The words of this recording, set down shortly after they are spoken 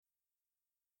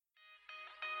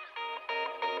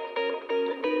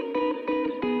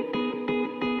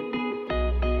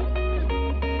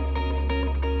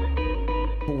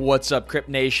What's up, Crypt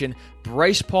Nation?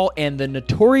 Bryce Paul and the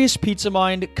Notorious Pizza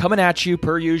Mind coming at you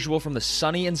per usual from the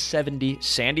sunny and 70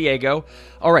 San Diego.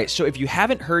 All right, so if you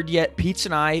haven't heard yet, Pete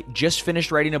and I just finished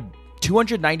writing a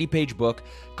 290-page book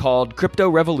called Crypto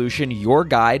Revolution, Your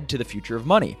Guide to the Future of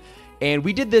Money. And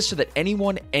we did this so that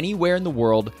anyone, anywhere in the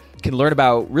world can learn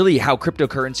about really how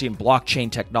cryptocurrency and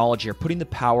blockchain technology are putting the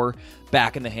power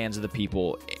back in the hands of the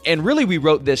people. And really, we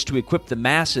wrote this to equip the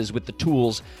masses with the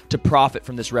tools to profit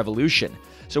from this revolution.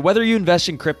 So whether you invest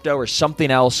in crypto or something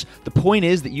else, the point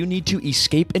is that you need to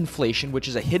escape inflation, which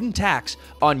is a hidden tax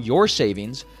on your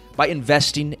savings, by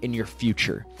investing in your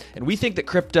future. And we think that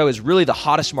crypto is really the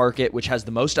hottest market, which has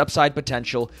the most upside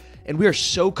potential. And we are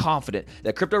so confident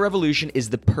that Crypto Revolution is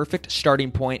the perfect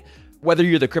starting point, whether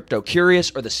you're the crypto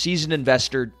curious or the seasoned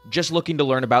investor just looking to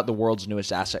learn about the world's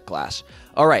newest asset class.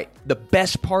 All right, the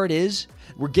best part is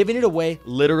we're giving it away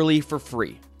literally for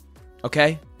free,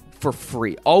 okay? For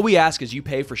free. All we ask is you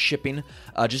pay for shipping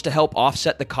just to help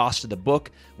offset the cost of the book.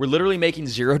 We're literally making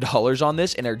 $0 on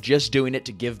this and are just doing it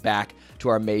to give back to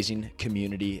our amazing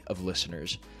community of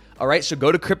listeners. All right, so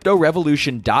go to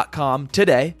cryptorevolution.com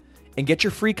today and get your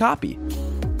free copy.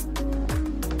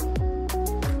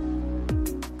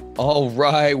 All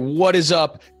right, what is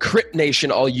up, Crypt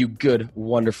Nation, all you good,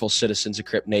 wonderful citizens of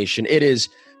Crypt Nation? It is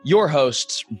your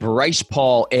hosts, Bryce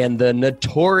Paul and the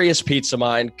Notorious Pizza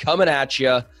Mind, coming at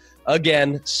you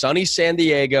again, sunny San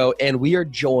Diego, and we are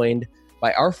joined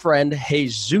by our friend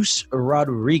Jesus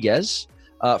Rodriguez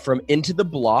from Into the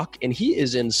Block, and he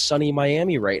is in sunny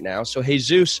Miami right now. So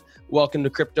Jesus, welcome to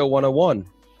Crypto 101.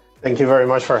 Thank you very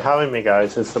much for having me,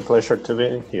 guys. It's a pleasure to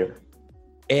be here.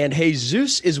 And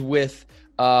Jesus is with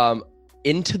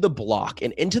Into the Block,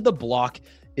 and Into the Block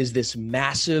is this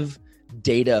massive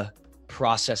data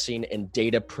processing and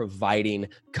data providing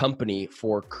company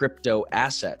for crypto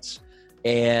assets.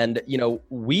 And, you know,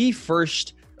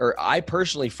 I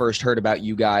personally first heard about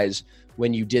you guys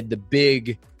when you did the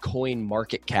big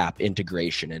CoinMarketCap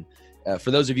integration. And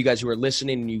for those of you guys who are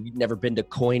listening and you've never been to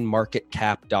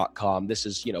coinmarketcap.com, this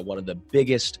is, you know, one of the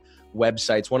biggest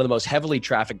websites, one of the most heavily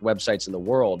trafficked websites in the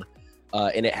world.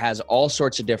 And it has all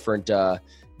sorts of different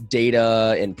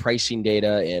data and pricing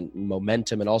data and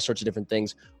momentum and all sorts of different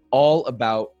things, all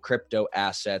about crypto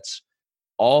assets,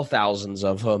 all thousands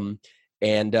of them.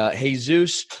 And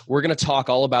Jesus, we're going to talk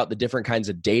all about the different kinds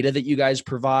of data that you guys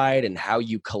provide and how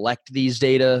you collect these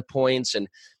data points and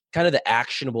kind of the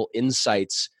actionable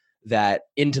insights that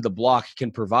Into the Block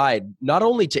can provide, not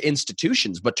only to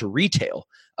institutions, but to retail.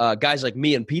 Guys like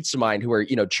me and Pizza Mind who are,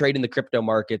 you know, trading the crypto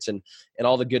markets and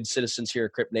all the good citizens here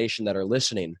at Crypt Nation that are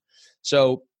listening.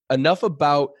 So enough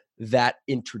about that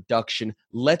introduction.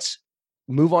 Let's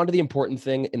move on to the important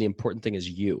thing. And the important thing is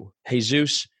you.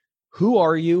 Jesus, who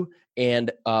are you?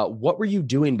 And what were you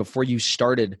doing before you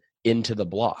started Into the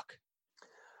Block?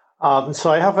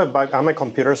 So I'm a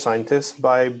computer scientist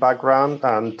by background,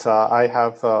 and I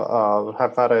have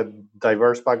had a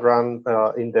diverse background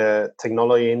in the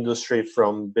technology industry,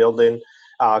 from building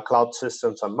cloud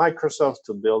systems at Microsoft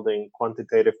to building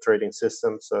quantitative trading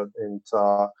systems in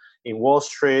Wall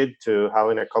Street, to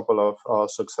having a couple of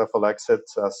successful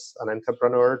exits as an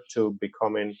entrepreneur, to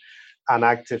becoming an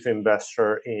active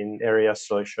investor in areas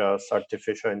such as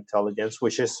artificial intelligence,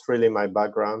 which is really my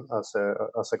background as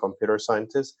a computer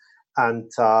scientist, and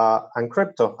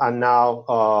crypto. And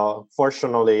now,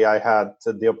 fortunately, I had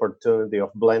the opportunity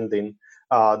of blending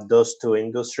those two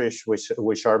industries,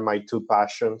 which are my two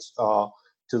passions.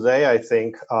 Today, I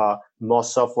think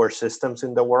most software systems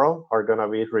in the world are going to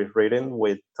be rewritten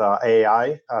with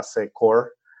AI as a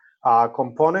core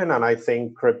component, and I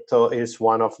think crypto is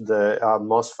one of the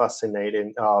most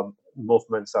fascinating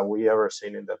movements that we ever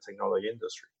seen in the technology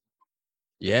industry.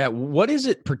 Yeah, what is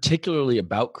it particularly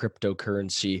about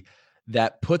cryptocurrency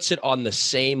that puts it on the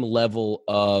same level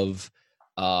of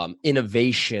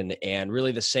innovation and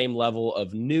really the same level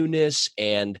of newness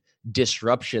and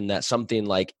disruption that something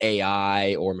like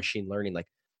AI or machine learning? Like,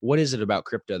 what is it about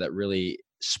crypto that really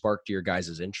sparked your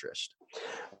guys' interest?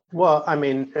 Well, I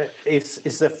mean,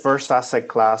 it's the first asset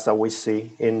class that we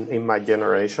see in my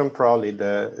generation, probably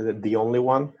the only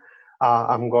one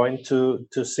I'm going to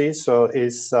see. So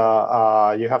it's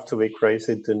you have to be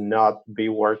crazy to not be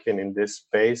working in this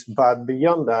space. But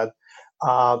beyond that,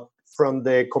 from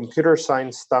the computer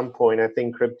science standpoint, I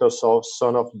think crypto solves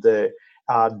some of the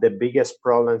biggest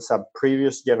problems that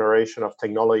previous generation of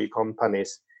technology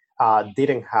companies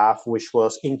didn't have, which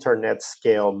was internet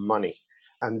scale money.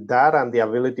 And that and the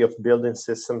ability of building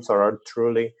systems that are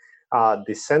truly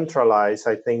decentralized,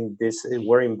 I think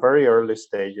we're in very early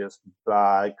stages,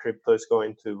 but crypto is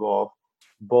going to evolve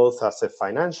both as a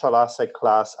financial asset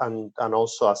class and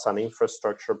also as an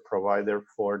infrastructure provider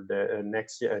for the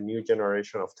next new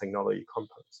generation of technology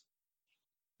companies.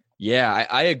 Yeah,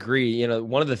 I agree.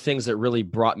 One of the things that really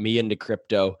brought me into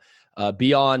crypto,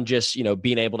 beyond just,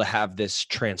 being able to have this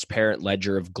transparent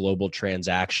ledger of global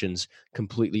transactions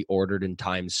completely ordered and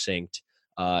time synced,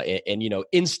 and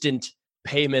instant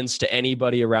payments to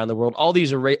anybody around the world, all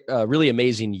these are really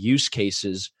amazing use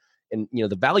cases and,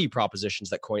 the value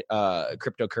propositions that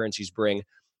cryptocurrencies bring.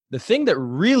 The thing that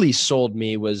really sold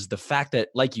me was the fact that,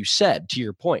 like you said, to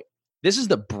your point, this is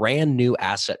the brand new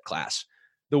asset class.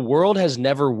 The world has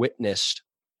never witnessed,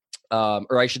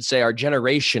 or I should say our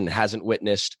generation hasn't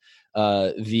witnessed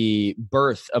the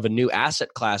birth of a new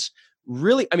asset class.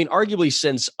 Really, I mean, arguably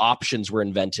since options were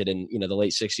invented in, the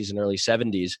late 60s and early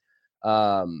 70s,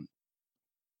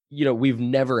 we've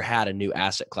never had a new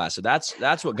asset class. So that's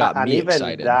what got me excited.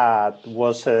 And even that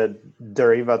was a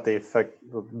derivative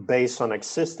based on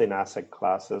existing asset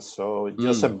classes. So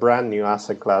just a brand new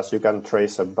asset class, you can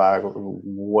trace it back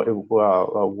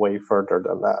way further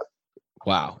than that.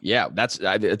 Wow. Yeah, that's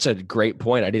a great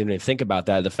point. I didn't even think about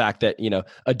that. The fact that,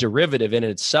 a derivative in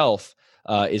itself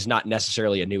is not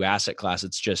necessarily a new asset class.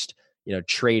 It's just,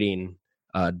 trading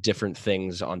different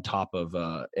things on top of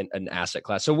an asset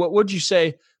class. So what would you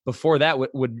say before that?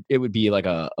 Would it would be like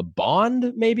a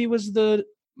bond maybe was the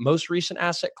most recent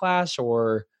asset class,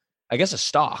 or I guess a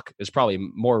stock is probably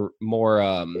more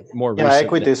recent.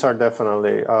 Equities are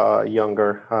definitely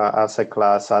younger asset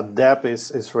class. Debt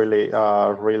is really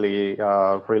old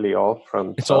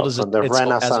from the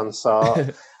Renaissance.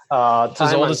 It's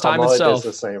as old as time itself.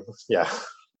 The same. Yeah.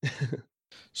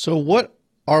 So what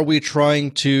are we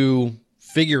trying to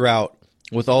figure out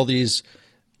with all these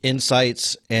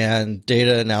insights and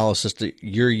data analysis that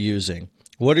you're using?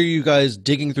 What are you guys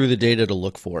digging through the data to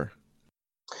look for?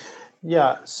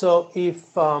 Yeah, so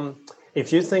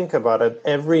if you think about it,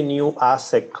 every new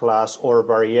asset class or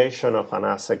variation of an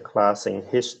asset class in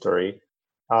history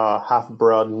have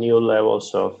brought new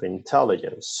levels of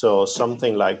intelligence. So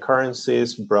something like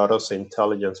currencies brought us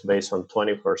intelligence based on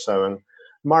 24/7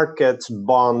 markets.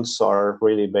 Bonds are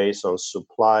really based on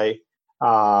supply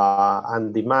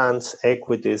and demands.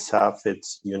 Equities have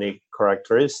its unique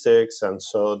characteristics, and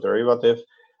so derivative.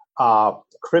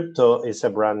 Crypto is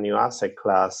a brand new asset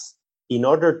class. In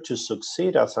order to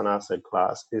succeed as an asset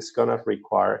class, it's going to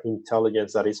require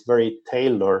intelligence that is very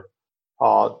tailored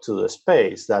to the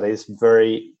space, that is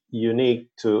very unique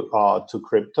to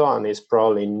crypto, and is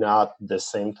probably not the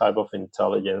same type of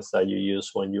intelligence that you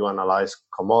use when you analyze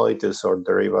commodities or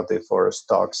derivative or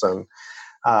stocks and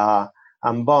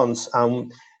bonds.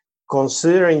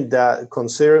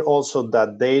 Consider also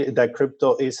that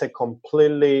crypto is a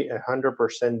completely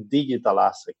 100% digital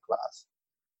asset class.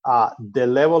 The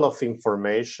level of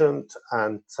information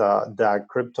and that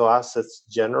crypto assets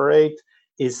generate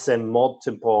is a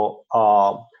multiple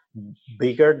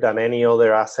bigger than any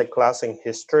other asset class in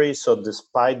history. So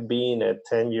despite being a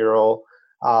 10-year-old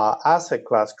asset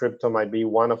class, crypto might be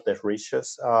one of the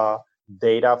richest from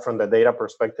the data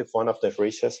perspective, one of the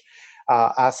richest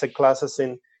asset classes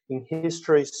in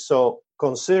history. So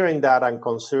considering that and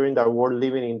considering that we're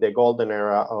living in the golden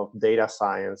era of data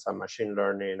science and machine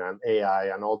learning and AI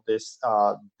and all these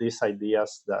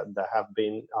ideas that have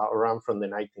been around from the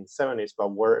 1970s,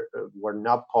 but were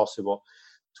not possible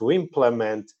to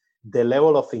implement, the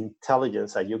level of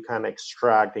intelligence that you can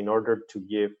extract in order to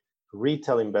give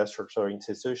retail investors or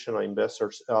institutional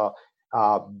investors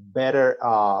better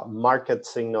market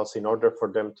signals in order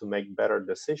for them to make better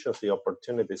decisions. The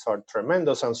opportunities are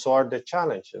tremendous, and so are the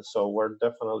challenges. So we're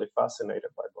definitely fascinated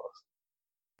by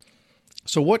both.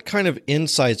 So what kind of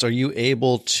insights are you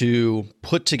able to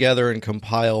put together and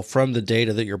compile from the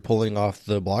data that you're pulling off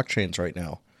the blockchains right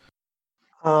now?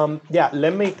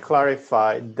 Let me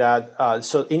clarify that.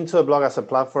 So Into the Block as a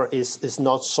platform is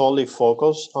not solely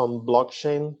focused on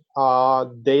blockchain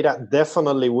data.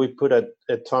 Definitely, we put a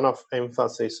ton of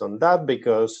emphasis on that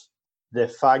because the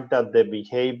fact that the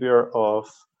behavior of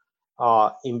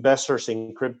investors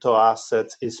in crypto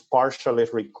assets is partially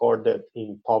recorded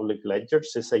in public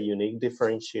ledgers is a unique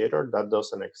differentiator that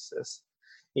doesn't exist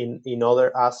in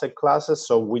other asset classes.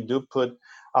 So we do put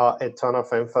a ton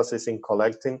of emphasis in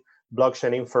collecting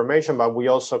blockchain information, but we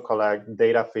also collect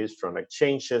data feeds from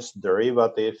exchanges,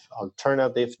 derivative,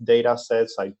 alternative data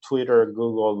sets like Twitter,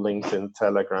 Google, LinkedIn,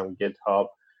 Telegram, GitHub,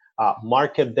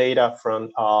 market data from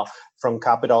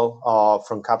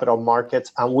capital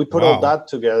markets, and we put all that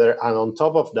together. And on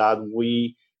top of that,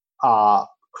 we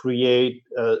create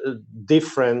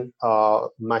different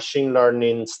machine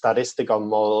learning statistical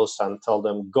models and tell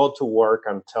them, go to work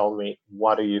and tell me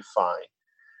what do you find.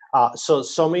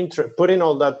 Putting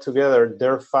all that together,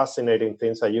 there are fascinating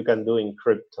things that you can do in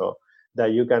crypto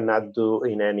that you cannot do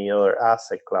in any other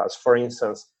asset class. For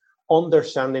instance,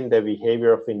 understanding the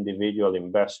behavior of individual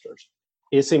investors.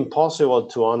 It's impossible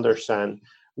to understand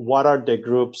what are the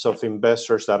groups of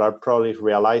investors that are probably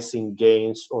realizing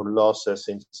gains or losses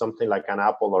in something like an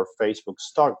Apple or Facebook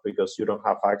stock, because you don't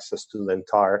have access to the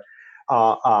entire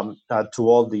to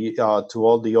all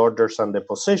the orders and the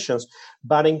positions.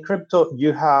 But in crypto,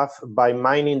 you have, by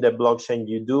mining the blockchain,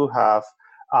 you do have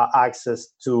access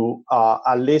to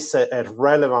at least a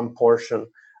relevant portion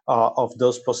of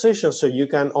those positions, so you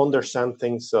can understand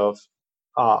things of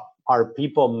are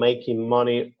people making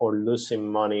money or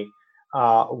losing money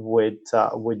with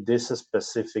this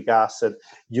specific asset.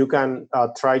 You can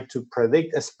try to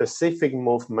predict a specific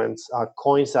movements,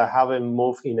 coins that haven't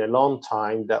moved in a long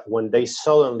time, that when they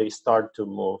suddenly start to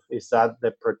move, is that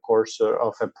the precursor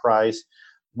of a price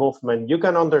movement? You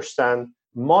can understand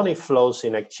money flows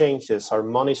in exchanges, are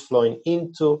monies flowing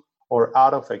into or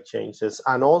out of exchanges,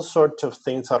 and all sorts of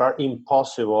things that are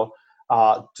impossible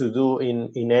to do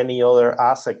in any other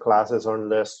asset classes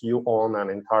unless you own an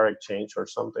entire exchange or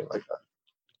something like that.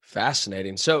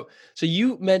 Fascinating. So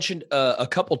you mentioned a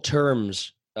couple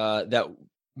terms that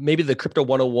maybe the Crypto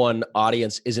 101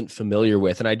 audience isn't familiar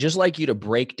with, and I'd just like you to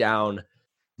break down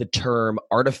the term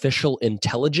artificial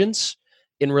intelligence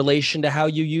in relation to how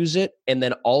you use it, and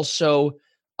then also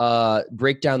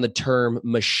break down the term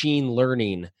machine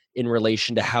learning in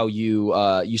relation to how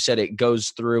you said it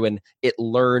goes through and it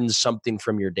learns something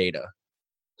from your data.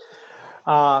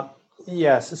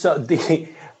 Yes. So the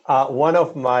one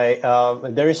of my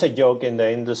there is a joke in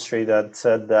the industry that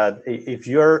said that if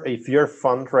you're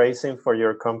fundraising for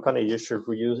your company, you should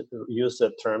use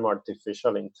the term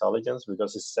artificial intelligence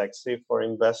because it's sexy for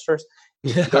investors.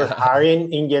 If you're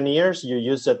hiring engineers, you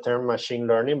use the term machine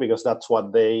learning because that's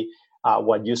what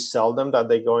what you sell them that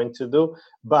they're going to do.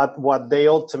 But what they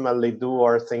ultimately do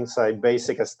are things like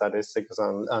basic statistics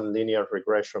and linear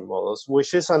regression models,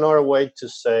 which is another way to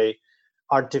say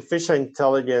artificial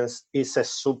intelligence is a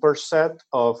superset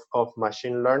of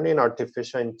machine learning.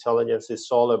 Artificial intelligence is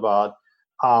all about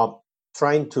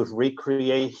trying to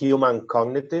recreate human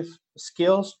cognitive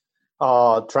skills,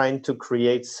 trying to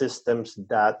create systems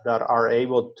that are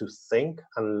able to think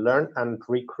and learn and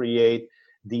recreate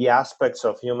the aspects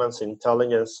of humans'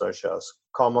 intelligence, such as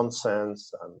common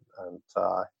sense and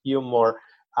humor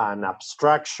and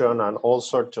abstraction and all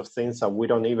sorts of things that we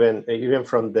don't even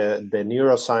from the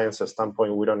neuroscience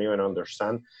standpoint, we don't even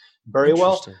understand very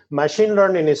well. Machine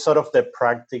learning is sort of the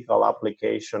practical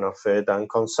application of it. And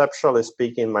conceptually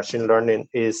speaking, machine learning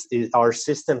is our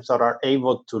systems that are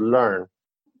able to learn.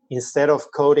 Instead of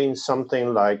coding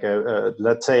something like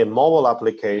let's say a mobile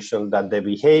application that the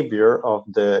behavior of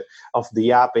the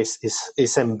app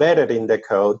is embedded in the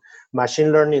code,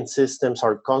 machine learning systems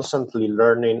are constantly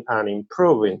learning and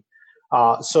improving.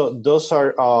 So those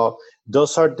are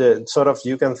the sort of,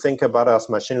 you can think about as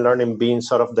machine learning being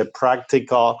sort of the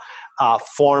practical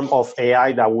form of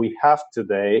AI that we have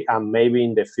today, and maybe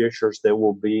in the futures there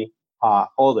will be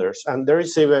others. And there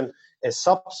is even a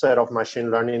subset of machine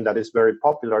learning that is very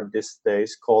popular these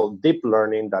days called deep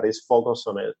learning, that is focused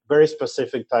on a very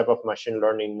specific type of machine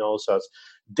learning known as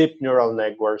deep neural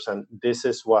networks. And this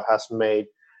is what has made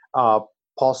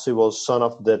possible some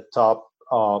of the top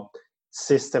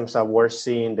systems that we're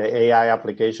seeing, the AI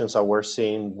applications that we're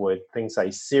seeing with things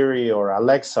like Siri or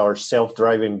Alexa or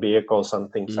self-driving vehicles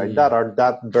and things like that, are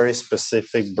that very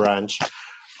specific branch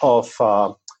of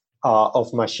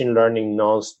machine learning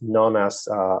known as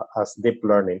deep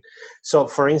learning. So,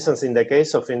 for instance, in the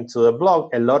case of Into the Block,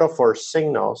 a lot of our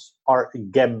signals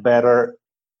get better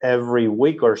every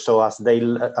week or so as they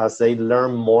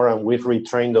learn more, and we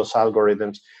retrain those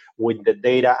algorithms with the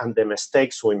data and the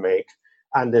mistakes we make.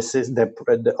 And this is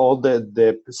all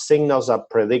the signals that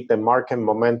predict the market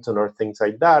momentum or things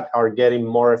like that are getting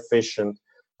more efficient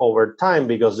over time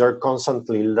because they're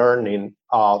constantly learning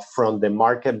from the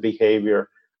market behavior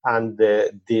and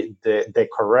the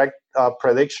correct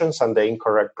predictions and the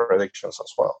incorrect predictions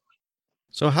as well.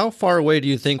 So how far away do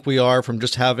you think we are from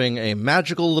just having a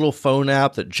magical little phone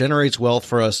app that generates wealth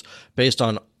for us based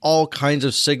on all kinds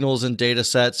of signals and data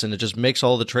sets, and it just makes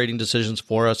all the trading decisions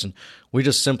for us, and we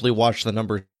just simply watch the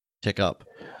number tick up?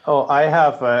 Oh, I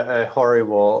have a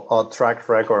horrible track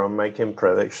record on making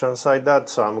predictions like that,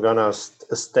 so I'm going to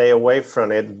stay away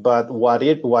from it. But what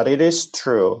it is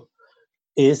true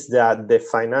is that the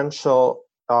financial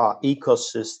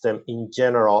ecosystem in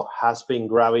general has been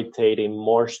gravitating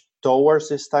more towards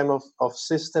this type of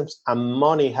systems, and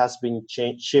money has been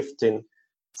shifting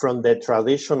from the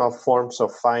traditional forms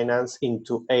of finance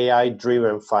into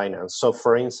AI-driven finance. So,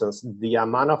 for instance, the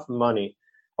amount of money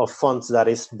of funds that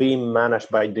is being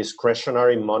managed by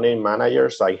discretionary money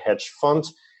managers like hedge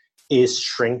funds is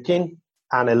shrinking,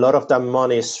 and a lot of that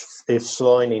money is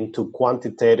flowing into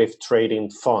quantitative trading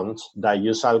funds that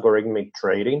use algorithmic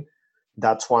trading.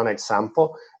 That's one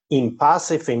example. In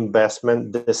passive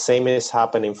investment, the same is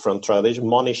happening from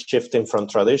money shifting from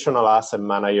traditional asset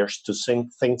managers to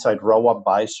things like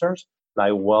robo-advisors,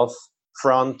 like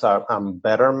Wealthfront and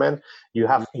Betterment. You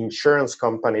have insurance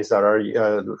companies that are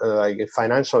like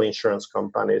financial insurance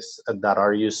companies that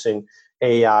are using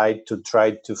AI to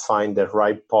try to find the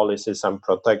right policies and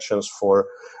protections for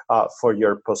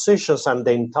your positions, and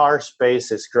the entire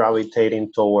space is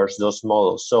gravitating towards those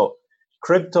models. So,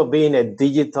 crypto being a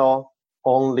digital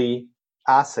only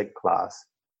asset class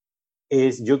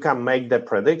is you can make the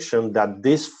prediction that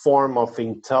this form of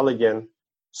intelligent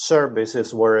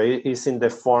services, where it is in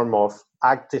the form of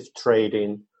active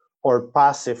trading or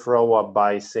passive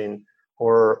robo-advising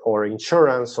or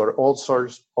insurance or all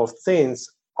sorts of things,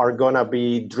 are going to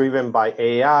be driven by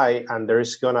AI, and there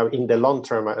is going to, in the long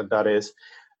term, that is,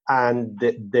 and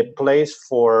the place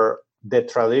for the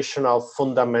traditional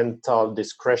fundamental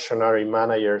discretionary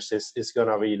managers is going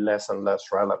to be less and less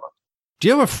relevant. Do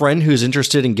you have a friend who's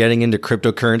interested in getting into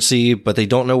cryptocurrency, but they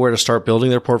don't know where to start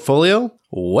building their portfolio?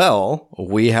 Well,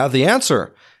 we have the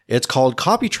answer. It's called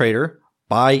CopyTrader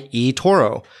by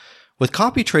eToro. With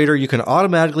CopyTrader, you can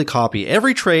automatically copy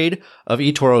every trade of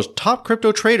eToro's top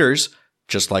crypto traders,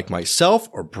 just like myself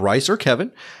or Bryce or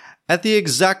Kevin, at the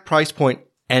exact price point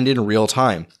and in real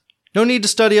time. No need to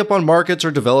study up on markets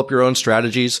or develop your own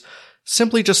strategies.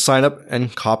 Simply just sign up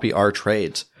and copy our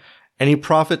trades. Any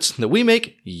profits that we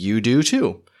make, you do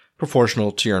too.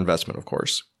 Proportional to your investment, of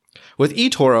course. With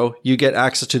eToro, you get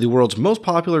access to the world's most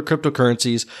popular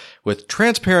cryptocurrencies with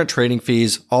transparent trading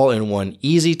fees all in one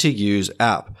easy-to-use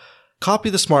app. Copy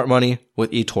the smart money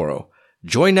with eToro.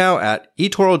 Join now at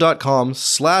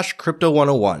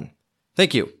eToro.com/crypto101.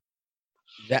 Thank you.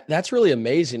 That's really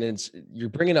amazing. And you're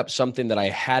bringing up something that I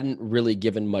hadn't really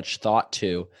given much thought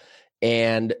to.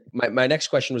 And my next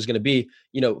question was going to be,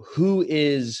 who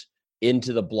is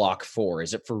into the block for?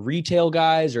 Is it for retail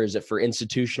guys or is it for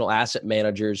institutional asset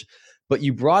managers? But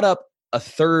you brought up a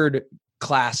third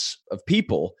class of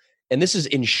people, and this is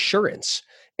insurance.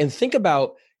 And think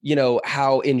about,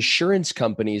 how insurance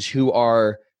companies who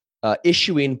are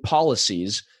issuing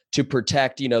policies to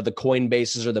protect, the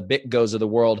Coinbases or the BitGos of the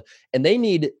world. And they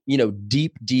need,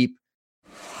 deep.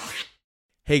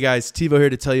 Hey guys, Tivo here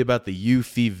to tell you about the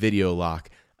Eufy Video Lock,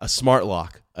 a smart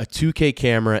lock, a 2K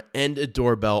camera, and a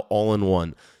doorbell all in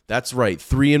one. That's right,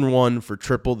 3-in-1 for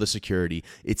triple the security.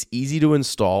 It's easy to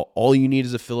install. All you need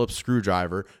is a Phillips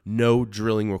screwdriver. No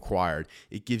drilling required.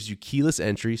 It gives you keyless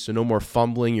entry, so no more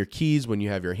fumbling your keys when you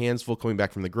have your hands full coming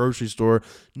back from the grocery store.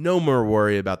 No more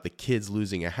worry about the kids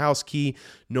losing a house key.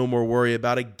 No more worry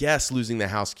about a guest losing the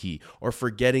house key or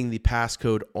forgetting the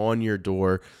passcode on your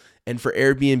door. And for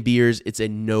Airbnbers, it's a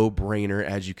no-brainer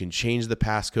as you can change the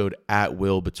passcode at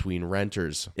will between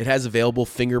renters. It has available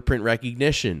fingerprint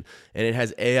recognition, and it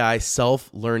has AI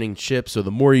self-learning chips, so the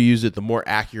more you use it, the more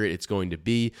accurate it's going to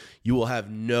be. You will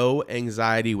have no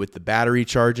anxiety with the battery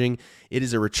charging. It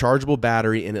is a rechargeable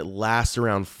battery, and it lasts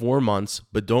around 4 months,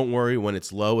 but don't worry, when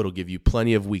it's low, it'll give you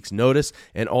plenty of weeks' notice,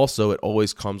 and also it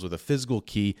always comes with a physical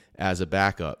key as a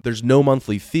backup. There's no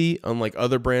monthly fee, unlike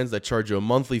other brands that charge you a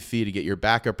monthly fee to get your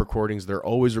backup recordings. They're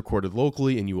always recorded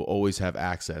locally, and you will always have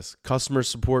access. Customer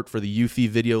support for the Eufy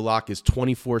Video Lock is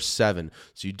 24/7,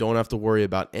 so you don't have to worry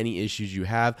about any issues you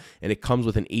have, and it comes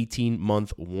with an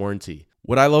 18-month warranty.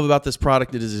 What I love about this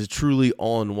product is it's truly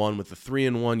all-in-one. With the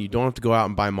 3-in-1, you don't have to go out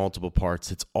and buy multiple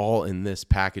parts. It's all in this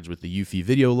package with the Eufy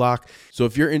Video Lock. So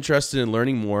if you're interested in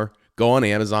learning more, go on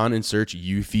Amazon and search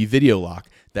Eufy Video Lock.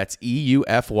 That's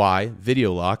EUFY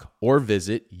Video Lock, or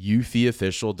visit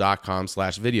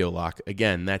eufyofficial.com/video lock.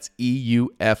 Again, that's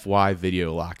EUFY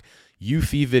Video Lock.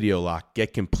 Eufy Video Lock.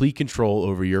 Get complete control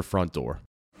over your front door.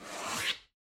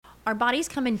 Our bodies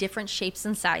come in different shapes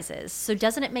and sizes, so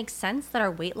doesn't it make sense that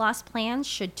our weight loss plans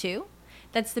should too?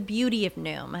 That's the beauty of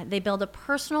Noom. They build a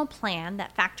personal plan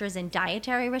that factors in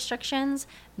dietary restrictions,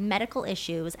 medical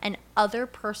issues, and other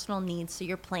personal needs so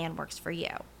your plan works for you.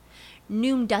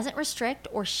 Noom doesn't restrict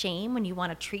or shame when you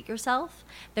want to treat yourself.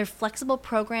 Their flexible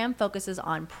program focuses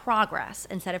on progress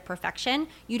instead of perfection.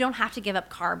 You don't have to give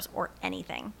up carbs or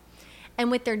anything. And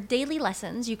with their daily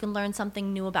lessons, you can learn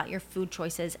something new about your food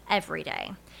choices every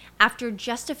day. After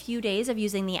just a few days of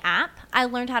using the app, I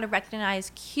learned how to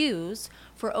recognize cues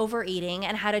for overeating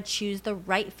and how to choose the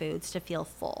right foods to feel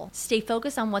full. Stay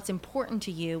focused on what's important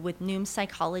to you with Noom's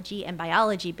psychology and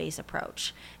biology-based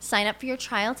approach. Sign up for your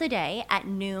trial today at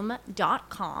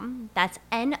Noom.com. That's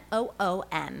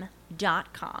Noom.com.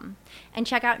 And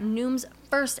check out Noom's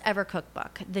first ever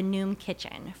cookbook, The Noom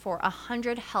Kitchen, for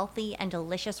 100 healthy and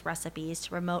delicious recipes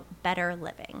to promote better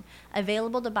living.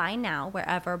 Available to buy now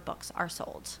wherever books are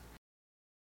sold.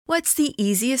 What's the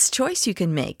easiest choice you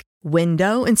can make?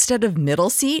 Window instead of middle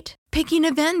seat? Picking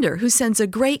a vendor who sends a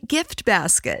great gift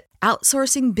basket?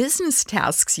 Outsourcing business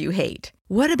tasks you hate?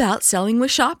 What about selling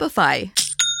with Shopify?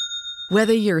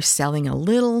 Whether you're selling a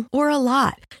little or a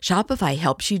lot, Shopify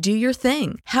helps you do your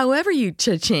thing, however you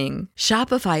cha-ching.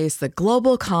 Shopify is the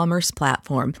global commerce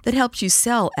platform that helps you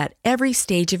sell at every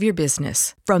stage of your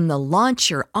business. From the launch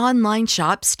your online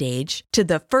shop stage to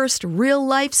the first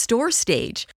real-life store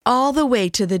stage, all the way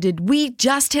to the did we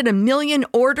just hit a million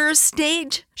orders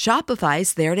stage.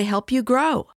 Shopify's there to help you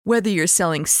grow. Whether you're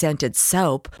selling scented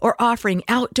soap or offering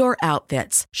outdoor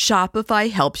outfits,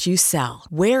 Shopify helps you sell.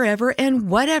 Wherever and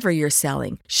whatever you're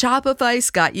selling,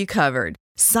 Shopify's got you covered.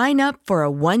 Sign up for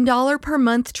a $1 per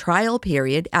month trial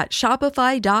period at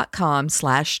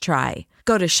shopify.com/try.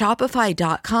 Go to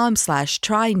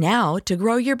shopify.com/try now to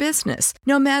grow your business,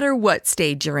 no matter what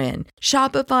stage you're in.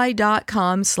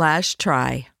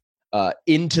 Shopify.com/try.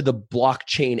 Into the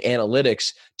blockchain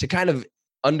analytics to kind of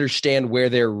understand where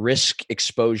their risk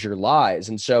exposure lies.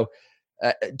 And so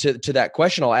to that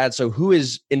question, I'll add, so who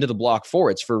is Into the Block for?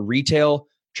 It's for retail,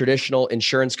 traditional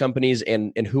insurance companies,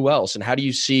 and who else? And how do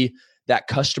you see that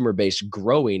customer base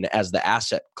growing as the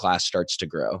asset class starts to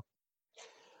grow?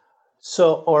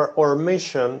 So our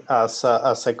mission as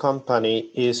a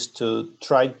company is to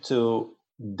try to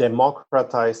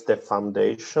democratize the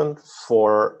foundation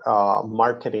for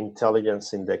market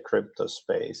intelligence in the crypto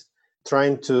space.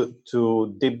 Trying to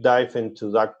deep dive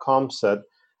into that concept.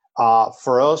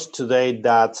 For us today,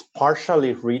 that's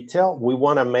partially retail. We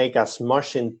want to make as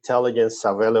much intelligence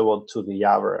available to the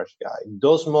average guy.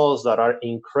 Those models that are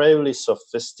incredibly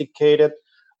sophisticated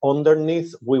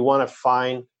underneath, we work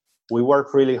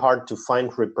really hard to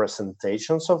find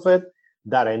representations of it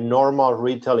that a normal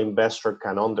retail investor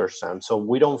can understand. So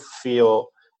we don't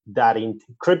feel that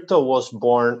crypto was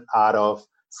born out of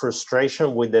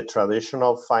frustration with the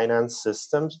traditional finance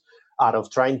systems, out of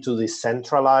trying to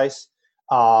decentralize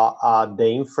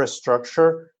the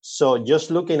infrastructure. So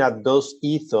just looking at those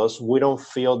ethos, we don't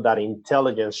feel that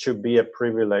intelligence should be a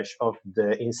privilege of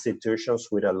the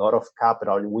institutions with a lot of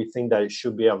capital. We think that it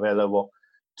should be available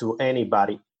to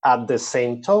anybody. At the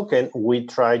same token, we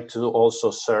try to also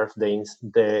serve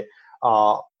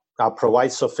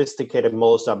provide sophisticated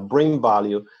models that bring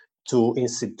value to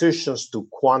institutions, to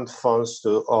quant funds,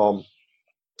 to all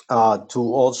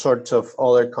sorts of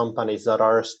other companies that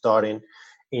are starting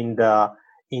in the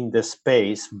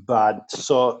space. But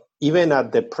so even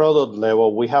at the product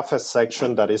level, we have a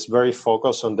section that is very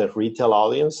focused on the retail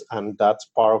audience, and that's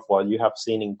part of what you have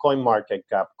seen in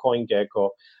CoinMarketCap, CoinGecko,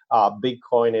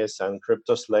 Bitcoinist, and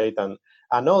CryptoSlate, and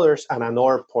others, and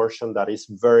another portion that is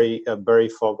very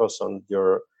focused on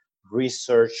your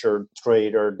researcher,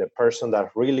 trader, the person that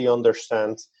really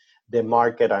understands the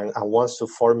market and wants to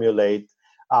formulate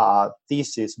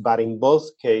thesis. But in both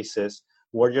cases,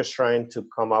 we're just trying to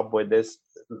come up with this,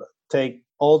 take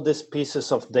all these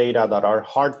pieces of data that are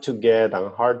hard to get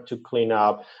and hard to clean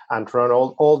up and run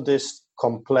all these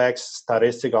complex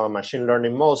statistical and machine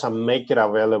learning models and make it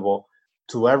available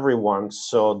to everyone.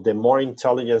 So the more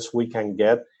intelligence we can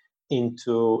get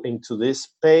into this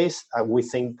space, we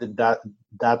think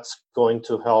that's going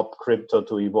to help crypto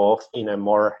to evolve in a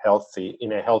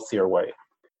healthier way.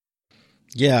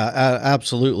 Yeah,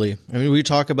 absolutely. I mean, we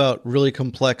talk about really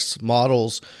complex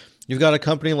models. You've got a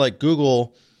company like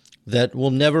Google that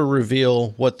will never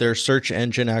reveal what their search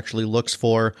engine actually looks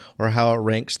for or how it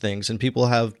ranks things. And people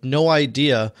have no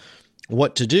idea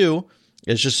what to do.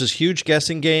 It's just this huge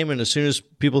guessing game. And as soon as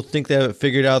people think they have it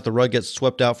figured out, the rug gets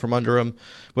swept out from under them.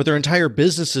 But their entire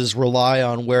businesses rely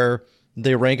on where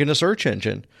they rank in a search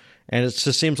engine. And it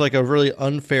just seems like a really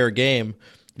unfair game.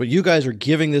 But you guys are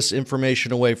giving this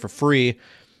information away for free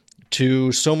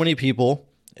to so many people.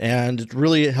 And it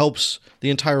really helps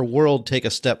the entire world take a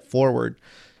step forward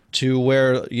to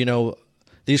where,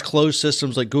 these closed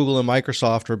systems like Google and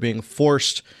Microsoft are being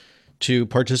forced to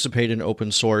participate in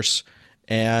open source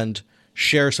and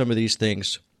share some of these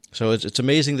things. So it's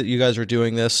amazing that you guys are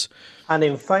doing this. And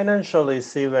in financial,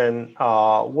 it's even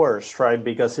worse, right?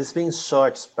 Because it's been so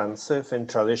expensive in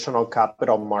traditional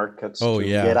capital markets to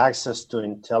get access to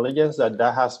intelligence that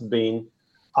has been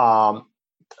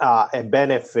a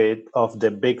benefit of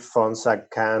the big funds that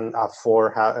can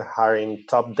afford hiring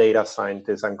top data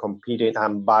scientists and competing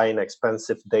and buying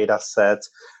expensive data sets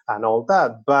and all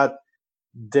that. But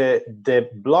the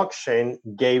blockchain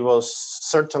gave us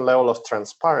certain level of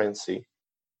transparency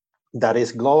that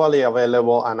is globally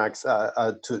available and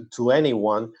to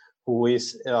anyone who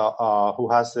has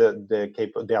the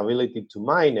ability to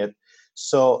mine it.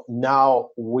 So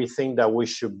now we think that we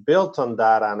should build on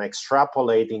that and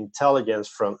extrapolate intelligence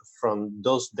from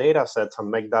those data sets and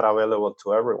make that available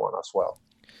to everyone as well.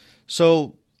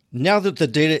 So now that the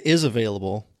data is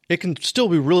available, it can still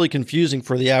be really confusing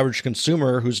for the average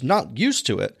consumer who's not used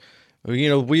to it.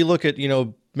 We look at,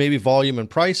 maybe volume and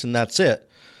price, and that's it.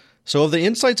 So of the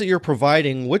insights that you're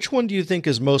providing, which one do you think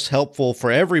is most helpful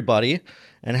for everybody,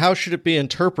 and how should it be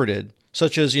interpreted?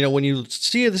 Such as, when you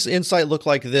see this insight look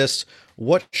like this,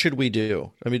 what should we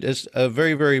do? I mean, it's a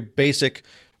very, very basic,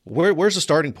 where's the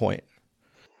starting point?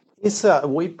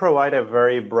 We provide a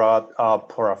very broad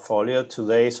portfolio.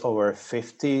 Today is over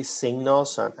 50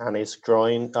 signals, and it's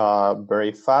growing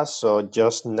very fast. So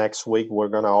just next week, we're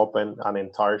going to open an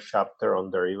entire chapter on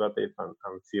derivative and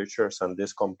futures and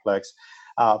this complex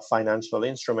financial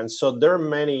instruments. So there are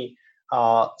many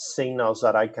signals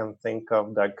that I can think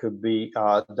of that could be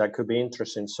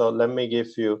interesting. So let me give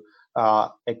you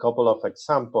a couple of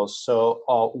examples. So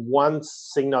one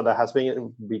signal that has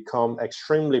become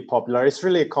extremely popular, it's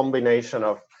really a combination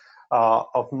of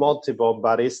multiple,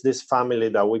 but it's this family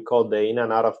that we call the in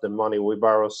and out of the money. We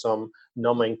borrow some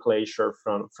nomenclature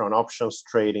from options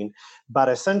trading, but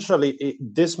essentially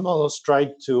these models try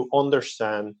to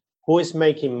understand who is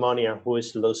making money and who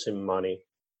is losing money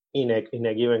in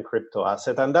a given crypto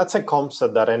asset. And that's a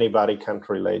concept that anybody can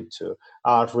relate to,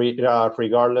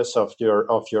 regardless of your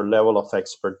level of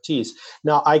expertise.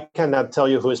 Now, I cannot tell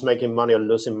you who is making money or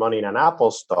losing money in an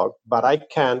Apple stock, but I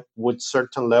can, with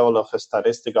certain level of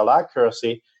statistical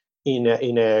accuracy, in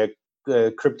a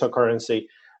cryptocurrency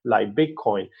like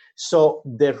Bitcoin. So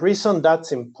the reason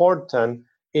that's important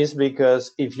is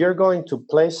because if you're going to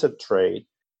place a trade,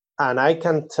 and I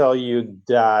can tell you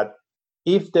that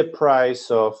if the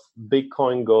price of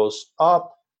Bitcoin goes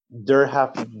up,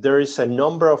 there is a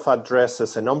number of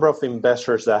addresses, a number of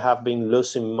investors that have been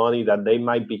losing money that they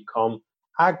might become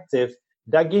active.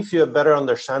 That gives you a better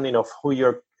understanding of who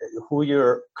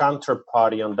your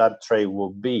counterparty on that trade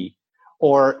will be.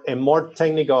 Or a more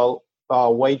technical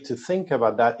way to think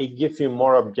about that, it gives you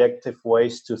more objective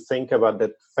ways to think about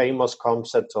the famous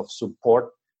concepts of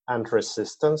support and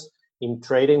resistance. In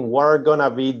trading, what are going to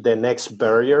be the next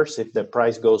barriers if the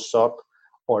price goes up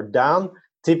or down?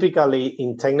 Typically,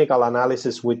 in technical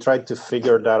analysis, we try to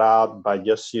figure that out by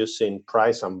just using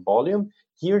price and volume.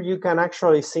 Here, you can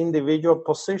actually see individual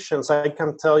positions. I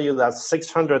can tell you that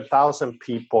 600,000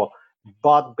 people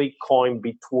bought Bitcoin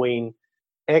between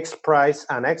X price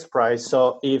and X price.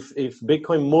 So if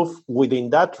Bitcoin moves within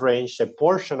that range, a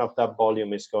portion of that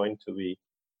volume is going to be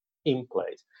in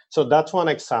place. So that's one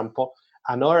example.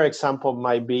 Another example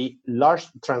might be large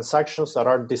transactions that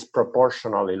are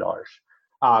disproportionately large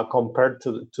compared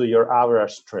to your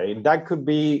average trade. That could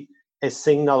be a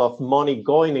signal of money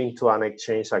going into an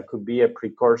exchange. That could be a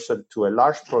precursor to a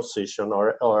large position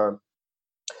or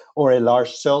a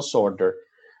large sales order.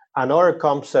 Another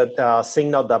concept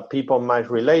signal that people might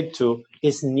relate to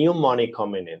is new money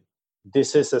coming in.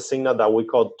 This is a signal that we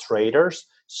call traders.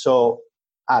 So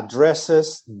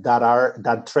addresses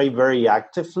that trade very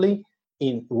actively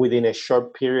within a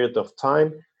short period of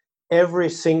time. Every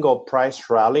single price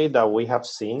rally that we have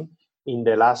seen in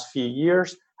the last few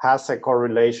years has a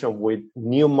correlation with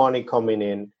new money coming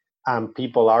in and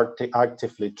people are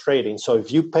actively trading. So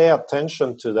if you pay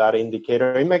attention to that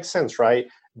indicator, it makes sense, right?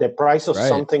 The price of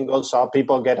something goes up,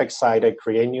 people get excited,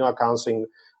 create new accounts in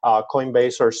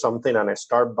Coinbase or something and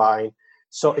start buying.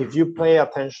 So if you pay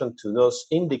attention to those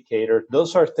indicators,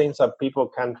 those are things that people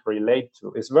can relate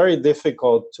to. It's very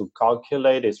difficult to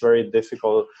calculate. It's very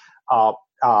difficult to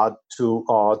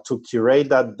curate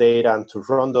that data and to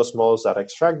run those models that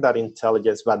extract that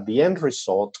intelligence. But the end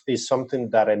result is something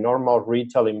that a normal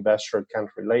retail investor can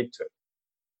relate to.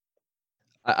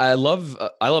 I love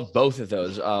both of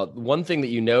those. One thing that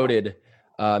you noted,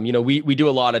 we do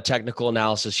a lot of technical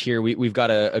analysis here. We've got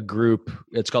a group.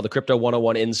 It's called the Crypto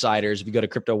 101 Insiders. If you go to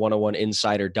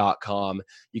crypto101insider.com,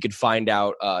 you can find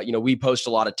out, we post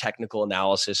a lot of technical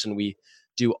analysis and we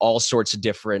do all sorts of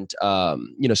different,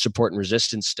 support and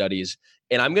resistance studies.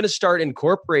 And I'm going to start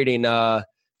incorporating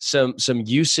some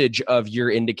usage of your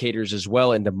indicators as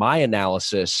well into my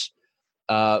analysis.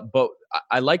 But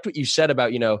I liked what you said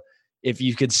about, if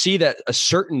you could see that a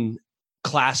certain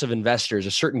class of investors,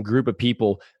 a certain group of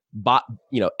people bought,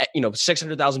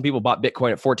 600,000 people bought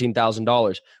Bitcoin at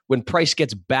 $14,000. When price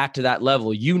gets back to that level,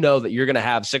 that you're going to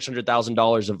have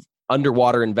 $600,000 of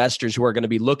underwater investors who are going to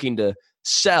be looking to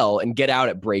sell and get out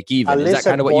at break even. Is that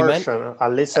kind of what you meant?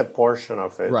 At least a portion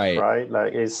of it, right?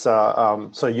 Like it's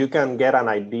so you can get an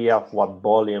idea of what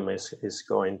volume is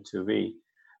going to be.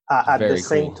 At the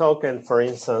same token, for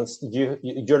instance,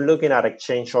 you're looking at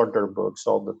exchange order books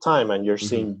all the time, and you're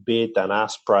seeing bid and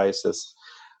ask prices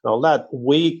and all that.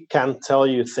 We can tell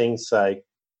you things like,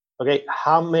 okay,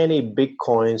 how many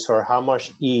Bitcoins or how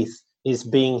much ETH is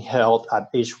being held at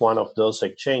each one of those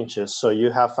exchanges. So you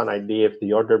have an idea if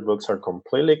the order books are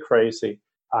completely crazy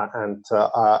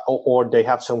or they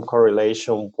have some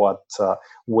correlation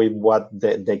with what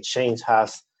the exchange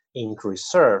has in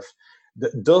reserve.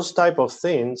 Those type of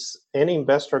things, any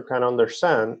investor can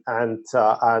understand, and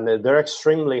they're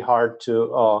extremely hard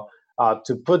to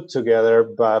put together.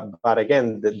 But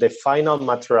again, the final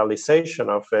materialization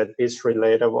of it is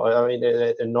relatable. I mean,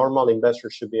 a normal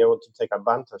investor should be able to take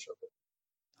advantage of it.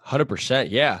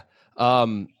 100%, yeah.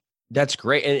 That's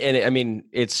great. And I mean,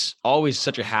 it's always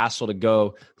such a hassle to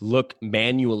go look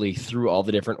manually through all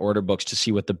the different order books to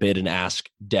see what the bid and ask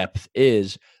depth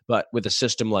is. But with a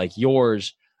system like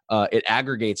yours, it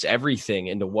aggregates everything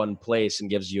into one place and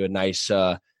gives you a nice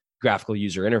graphical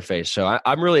user interface. So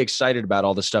I'm really excited about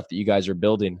all the stuff that you guys are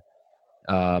building.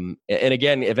 And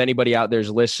again, if anybody out there is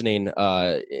listening,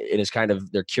 it is kind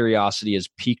of their curiosity is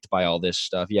piqued by all this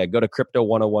stuff. Yeah, go to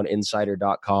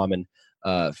crypto101insider.com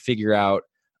and figure out,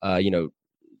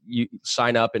 you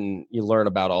sign up and you learn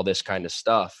about all this kind of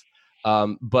stuff.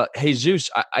 But Jesus,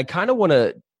 I kind of want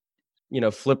to,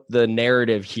 flip the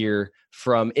narrative here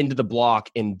from Into the Block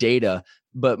in data,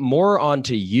 but more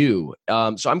onto you.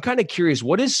 So I'm kind of curious,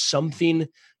 what is something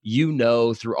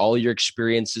through all your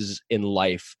experiences in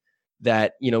life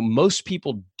that, most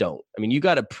people don't? I mean, you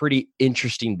got a pretty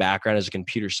interesting background as a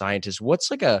computer scientist.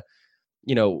 What's like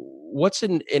what's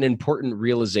an important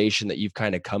realization that you've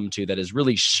kind of come to that has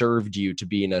really served you to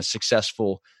being a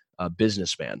successful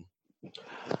businessman?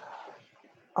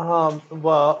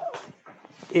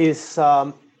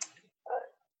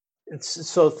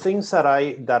 So things that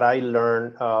I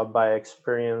learned by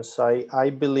experience. I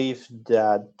believe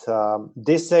that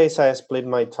these days I split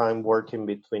my time working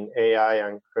between AI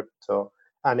and crypto,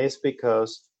 and it's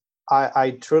because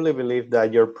I truly believe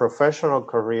that your professional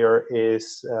career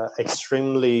is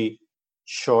extremely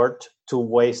short to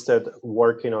wasted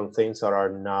working on things that are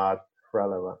not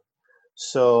relevant.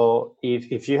 So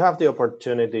if you have the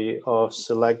opportunity of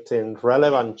selecting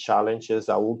relevant challenges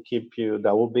that will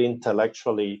be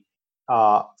intellectually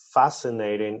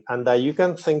fascinating, and that you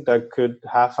can think that could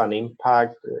have an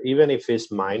impact, even if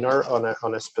it's minor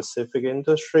on a specific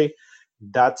industry,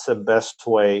 that's the best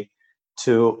way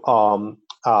to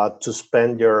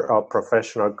spend your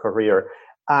professional career.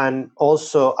 And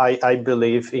also, I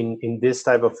believe in this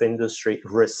type of industry,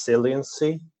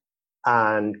 resiliency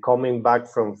and coming back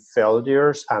from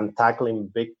failures and tackling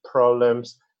big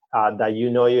problems that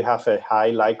you have a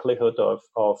high likelihood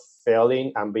of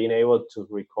failing and being able to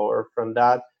recover from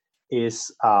that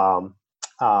is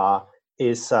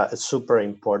super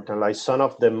important. Like some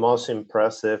of the most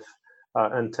impressive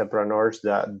entrepreneurs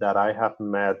that I have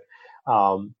met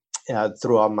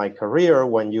throughout my career,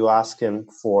 when you ask them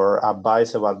for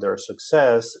advice about their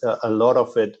success, a lot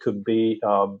of it could be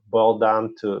boiled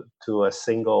down to a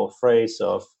single phrase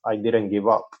of, I didn't give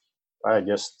up. I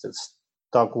just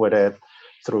stuck with it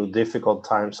through difficult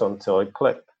times until it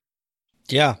clicked.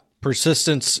 Yeah,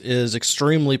 persistence is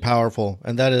extremely powerful,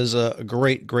 and that is a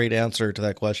great answer to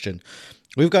that question.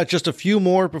 We've got just a few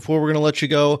more before we're going to let you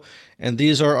go, and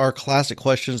these are our classic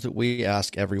questions that we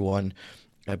ask everyone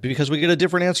because we get a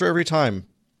different answer every time.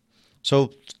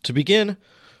 So to begin,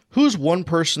 who's one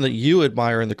person that you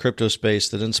admire in the crypto space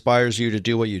that inspires you to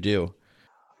do what you do?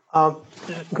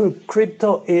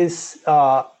 Crypto is,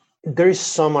 there is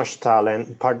so much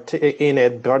talent in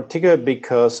it, particularly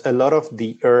because a lot of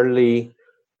the early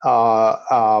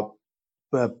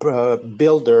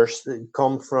builders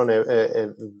come from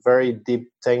a very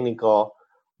deep technical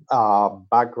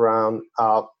background.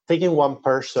 Picking one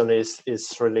person is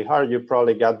really hard. You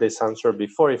probably got this answer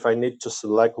before. If I need to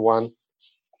select one,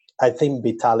 I think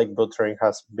Vitalik Buterin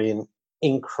has been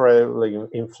incredibly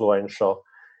influential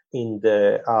in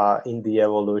the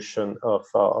evolution of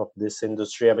this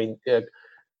industry. I mean,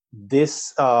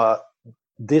 this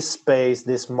space,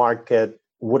 this market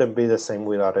wouldn't be the same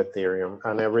without Ethereum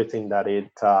and everything that it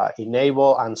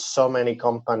enabled, and so many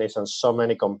companies and so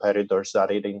many competitors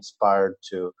that it inspired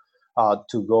to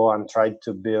go and try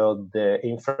to build the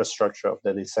infrastructure of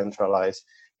the decentralized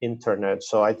internet.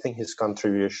 So I think his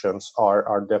contributions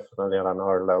are definitely on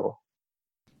another level.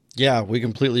 Yeah, we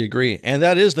completely agree. And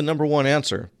that is the number one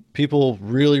answer. People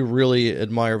really, really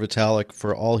admire Vitalik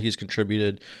for all he's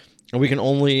contributed. And we can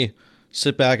only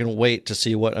sit back and wait to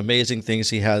see what amazing things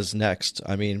he has next.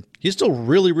 I mean, he's still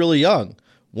really, really young.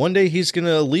 One day he's going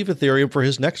to leave Ethereum for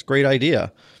his next great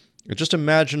idea. Just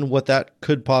imagine what that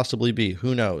could possibly be.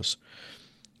 Who knows?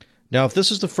 Now, if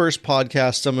this is the first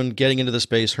podcast someone getting into the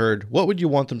space heard, what would you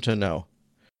want them to know?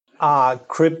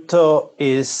 Crypto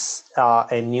is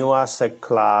a new asset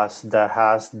class that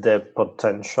has the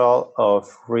potential of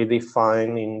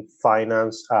redefining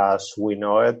finance as we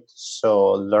know it.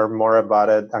 So learn more about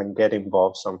it and get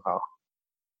involved somehow.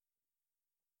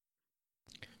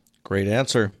 Great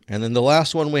answer. And then the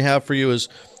last one we have for you is,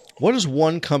 what is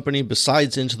one company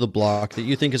besides Into the Block that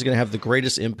you think is going to have the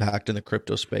greatest impact in the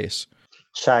crypto space?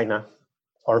 China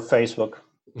or Facebook.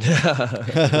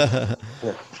 Yeah.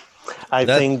 I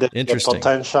think the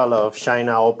potential of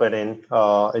China opening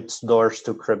its doors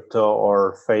to crypto,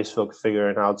 or Facebook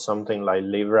figuring out something like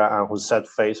Libra, and who said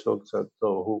Facebook, so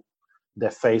who the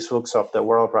Facebooks of the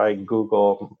world, right?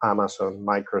 Google, Amazon,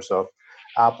 Microsoft,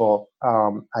 Apple.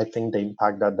 I think the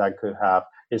impact that could have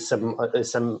is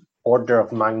an order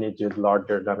of magnitude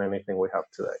larger than anything we have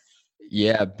today.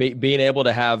 Yeah, being able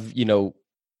to have,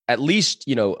 at least,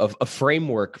 a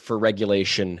framework for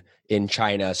regulation in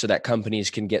China so that companies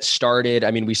can get started.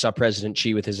 I mean, we saw President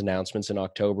Xi with his announcements in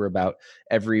October about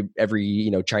every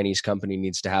Chinese company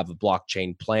needs to have a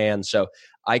blockchain plan. So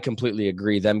I completely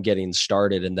agree, them getting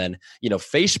started. And then,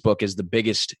 Facebook is the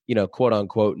biggest, quote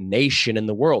unquote, nation in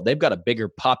the world. They've got a bigger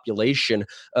population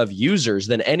of users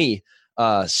than any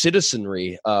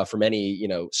citizenry from any,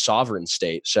 sovereign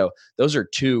state. So those are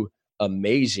two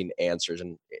amazing answers,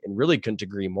 and really couldn't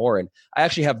agree more. And I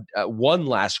actually have one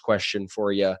last question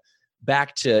for you.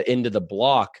 Back to Into the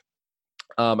Block.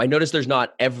 I noticed there's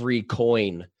not every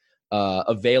coin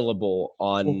available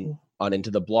on Into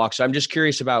the Block. So I'm just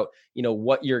curious about,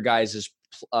 what your guys'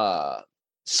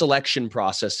 selection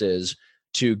process is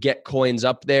to get coins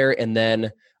up there. And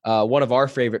then one of our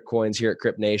favorite coins here at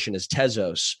Crypt Nation is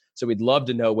Tezos. So we'd love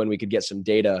to know when we could get some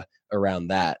data around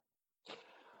that.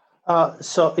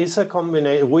 So it's a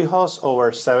combination. We host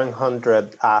over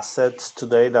 700 assets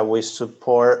today that we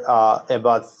support,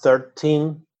 about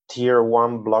 13 tier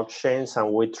 1 blockchains,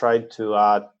 and we try to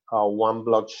add one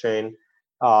blockchain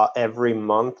every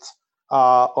month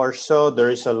or so. There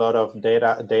is a lot of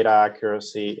data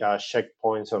accuracy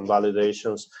checkpoints and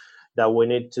validations that we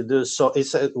need to do. So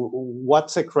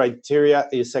what's a criteria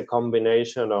is a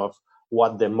combination of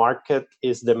what the market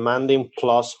is demanding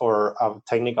plus our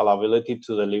technical ability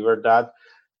to deliver that.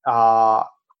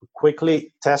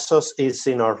 Quickly, Tezos is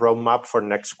in our roadmap for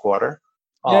next quarter.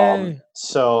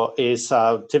 So it's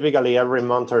typically every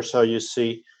month or so you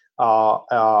see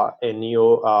a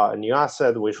new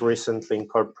asset, which recently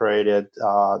incorporated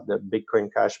the Bitcoin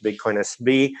Cash, Bitcoin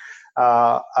SB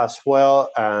as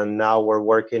well. And now we're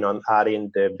working on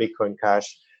adding the Bitcoin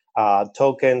Cash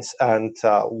tokens, and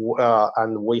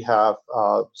we have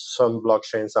some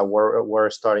blockchains that we're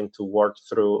starting to work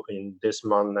through in this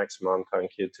month, next month, and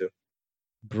Q2.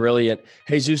 Brilliant.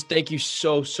 Jesus, thank you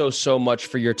so much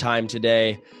for your time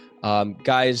today.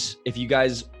 Guys, if you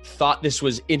guys thought this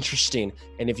was interesting,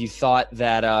 and if you thought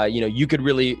that you could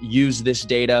really use this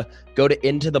data, go to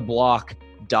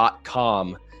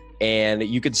intotheblock.com and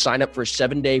you could sign up for a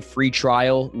 7-day free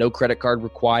trial, no credit card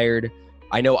required.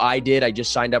 I know I did. I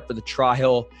just signed up for the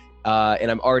trial,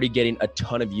 and I'm already getting a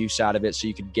ton of use out of it. So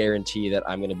you could guarantee that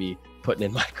I'm going to be putting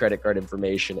in my credit card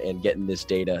information and getting this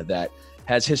data that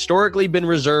has historically been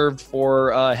reserved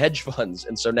for hedge funds.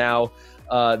 And so now,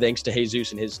 thanks to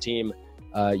Jesus and his team,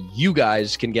 you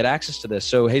guys can get access to this.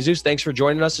 So Jesus, thanks for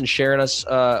joining us and sharing us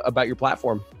about your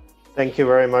platform. Thank you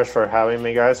very much for having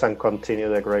me, guys, and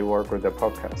continue the great work with the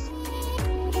podcast.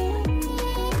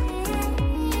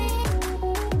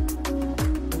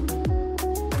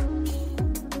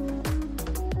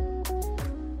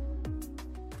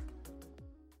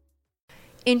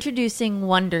 Introducing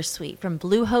Wondersuite from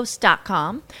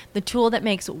Bluehost.com, the tool that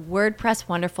makes WordPress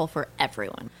wonderful for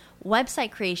everyone. Website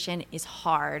creation is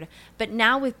hard, but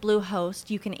now with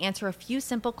Bluehost, you can answer a few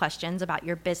simple questions about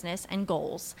your business and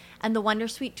goals, and the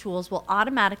Wondersuite tools will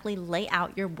automatically lay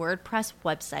out your WordPress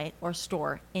website or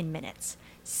store in minutes.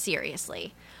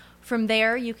 Seriously. From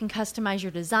there, you can customize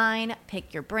your design,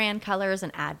 pick your brand colors,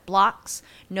 and add blocks.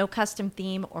 No custom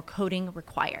theme or coding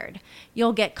required.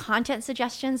 You'll get content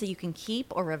suggestions that you can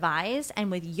keep or revise, and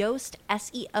with Yoast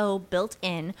SEO built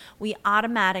in, we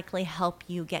automatically help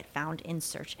you get found in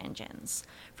search engines.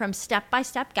 From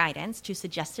step-by-step guidance to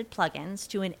suggested plugins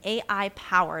to an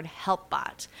AI-powered help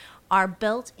bot, our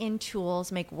built-in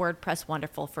tools make WordPress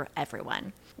wonderful for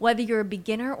everyone. Whether you're a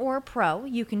beginner or a pro,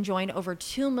 you can join over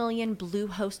 2 million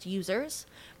Bluehost users.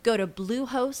 Go to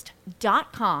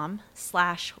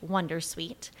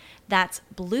bluehost.com/wondersuite. That's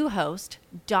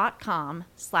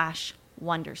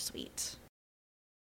bluehost.com/wondersuite.